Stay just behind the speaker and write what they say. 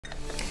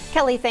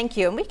Kelly, thank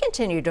you. And we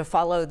continue to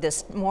follow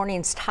this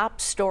morning's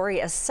top story.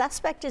 A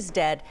suspect is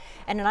dead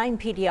and an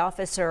IMPD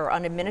officer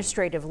on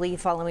administrative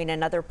leave following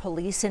another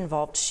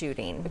police-involved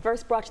shooting. We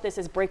first brought you this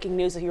as breaking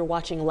news that you were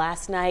watching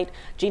last night.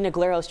 Gina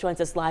Galeros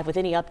joins us live with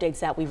any updates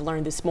that we've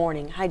learned this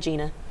morning. Hi,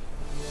 Gina.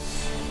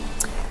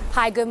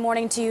 Hi, good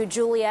morning to you,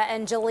 Julia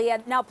and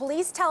Julia. Now,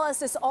 police tell us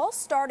this all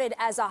started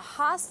as a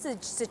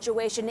hostage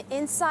situation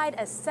inside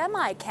a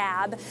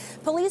semi-cab.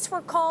 Police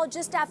were called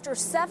just after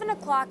 7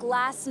 o'clock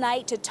last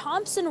night to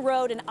Thompson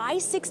Road and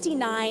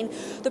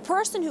I-69. The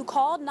person who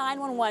called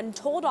 911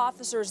 told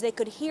officers they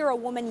could hear a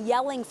woman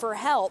yelling for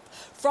help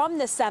from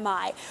the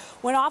semi.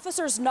 When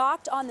officers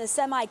knocked on the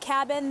semi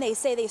cabin, they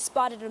say they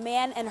spotted a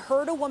man and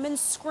heard a woman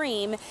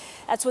scream.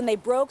 That's when they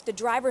broke the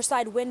driver's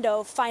side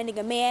window, finding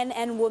a man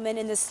and woman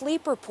in the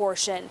sleeper portion.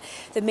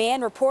 The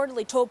man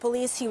reportedly told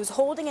police he was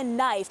holding a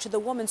knife to the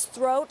woman's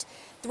throat,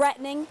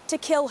 threatening to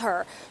kill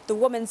her. The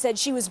woman said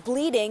she was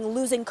bleeding,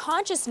 losing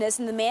consciousness,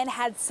 and the man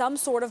had some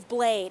sort of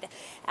blade.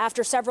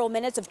 After several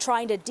minutes of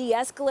trying to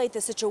de-escalate the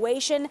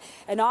situation,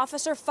 an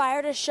officer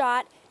fired a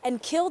shot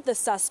and killed the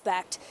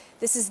suspect.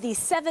 This is the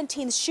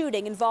 17th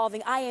shooting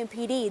involving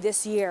IMPD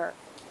this year.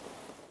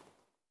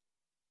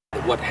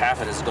 What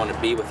happened is going to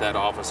be with that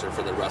officer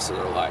for the rest of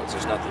their lives.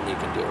 There's nothing you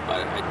can do about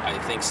it. I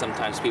think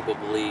sometimes people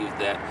believe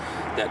that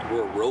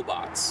we're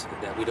robots,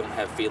 that we don't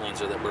have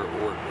feelings, or that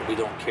we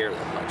don't care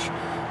that much.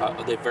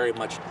 They very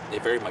much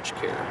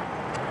care.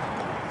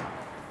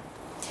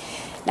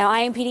 Now,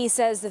 IMPD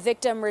says the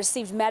victim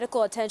received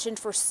medical attention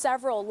for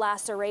several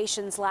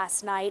lacerations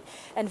last night.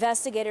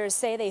 Investigators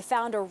say they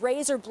found a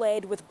razor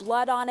blade with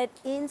blood on it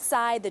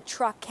inside the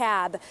truck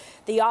cab.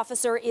 The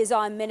officer is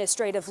on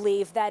administrative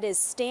leave. That is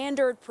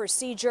standard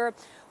procedure.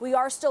 We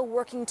are still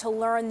working to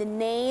learn the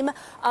name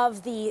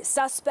of the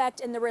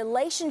suspect and the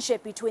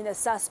relationship between the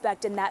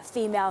suspect and that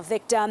female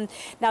victim.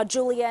 Now,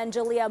 Julia and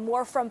Julia,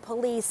 more from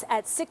police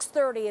at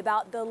 6:30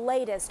 about the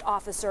latest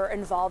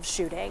officer-involved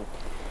shooting.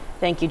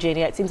 Thank you,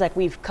 Janie. It seems like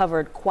we've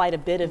covered quite a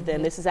bit of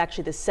them. This is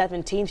actually the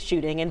 17th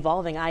shooting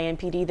involving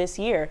IMPD this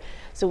year.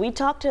 So we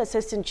talked to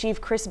Assistant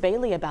Chief Chris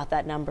Bailey about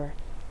that number.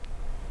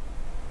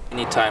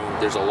 Anytime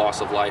there's a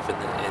loss of life in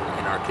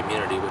our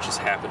community, which has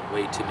happened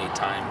way too many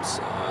times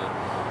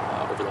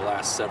over the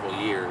last several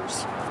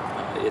years,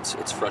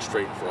 it's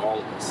frustrating for all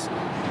of us.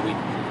 We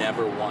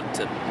never want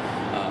to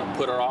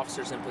put our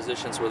officers in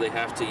positions where they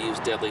have to use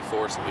deadly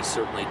force, and we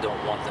certainly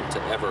don't want them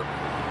to ever,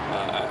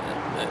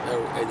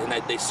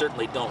 and they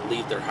certainly don't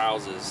leave their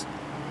houses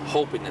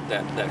hoping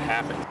that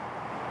happens.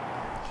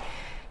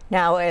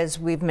 Now, as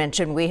we've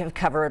mentioned, we have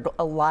covered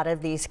a lot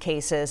of these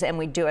cases, and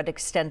we do it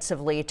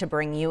extensively to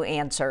bring you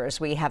answers.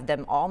 We have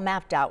them all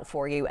mapped out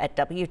for you at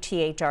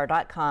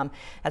WTHR.com.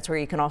 That's where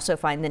you can also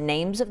find the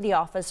names of the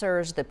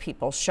officers, the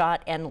people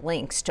shot, and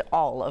links to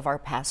all of our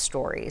past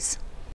stories.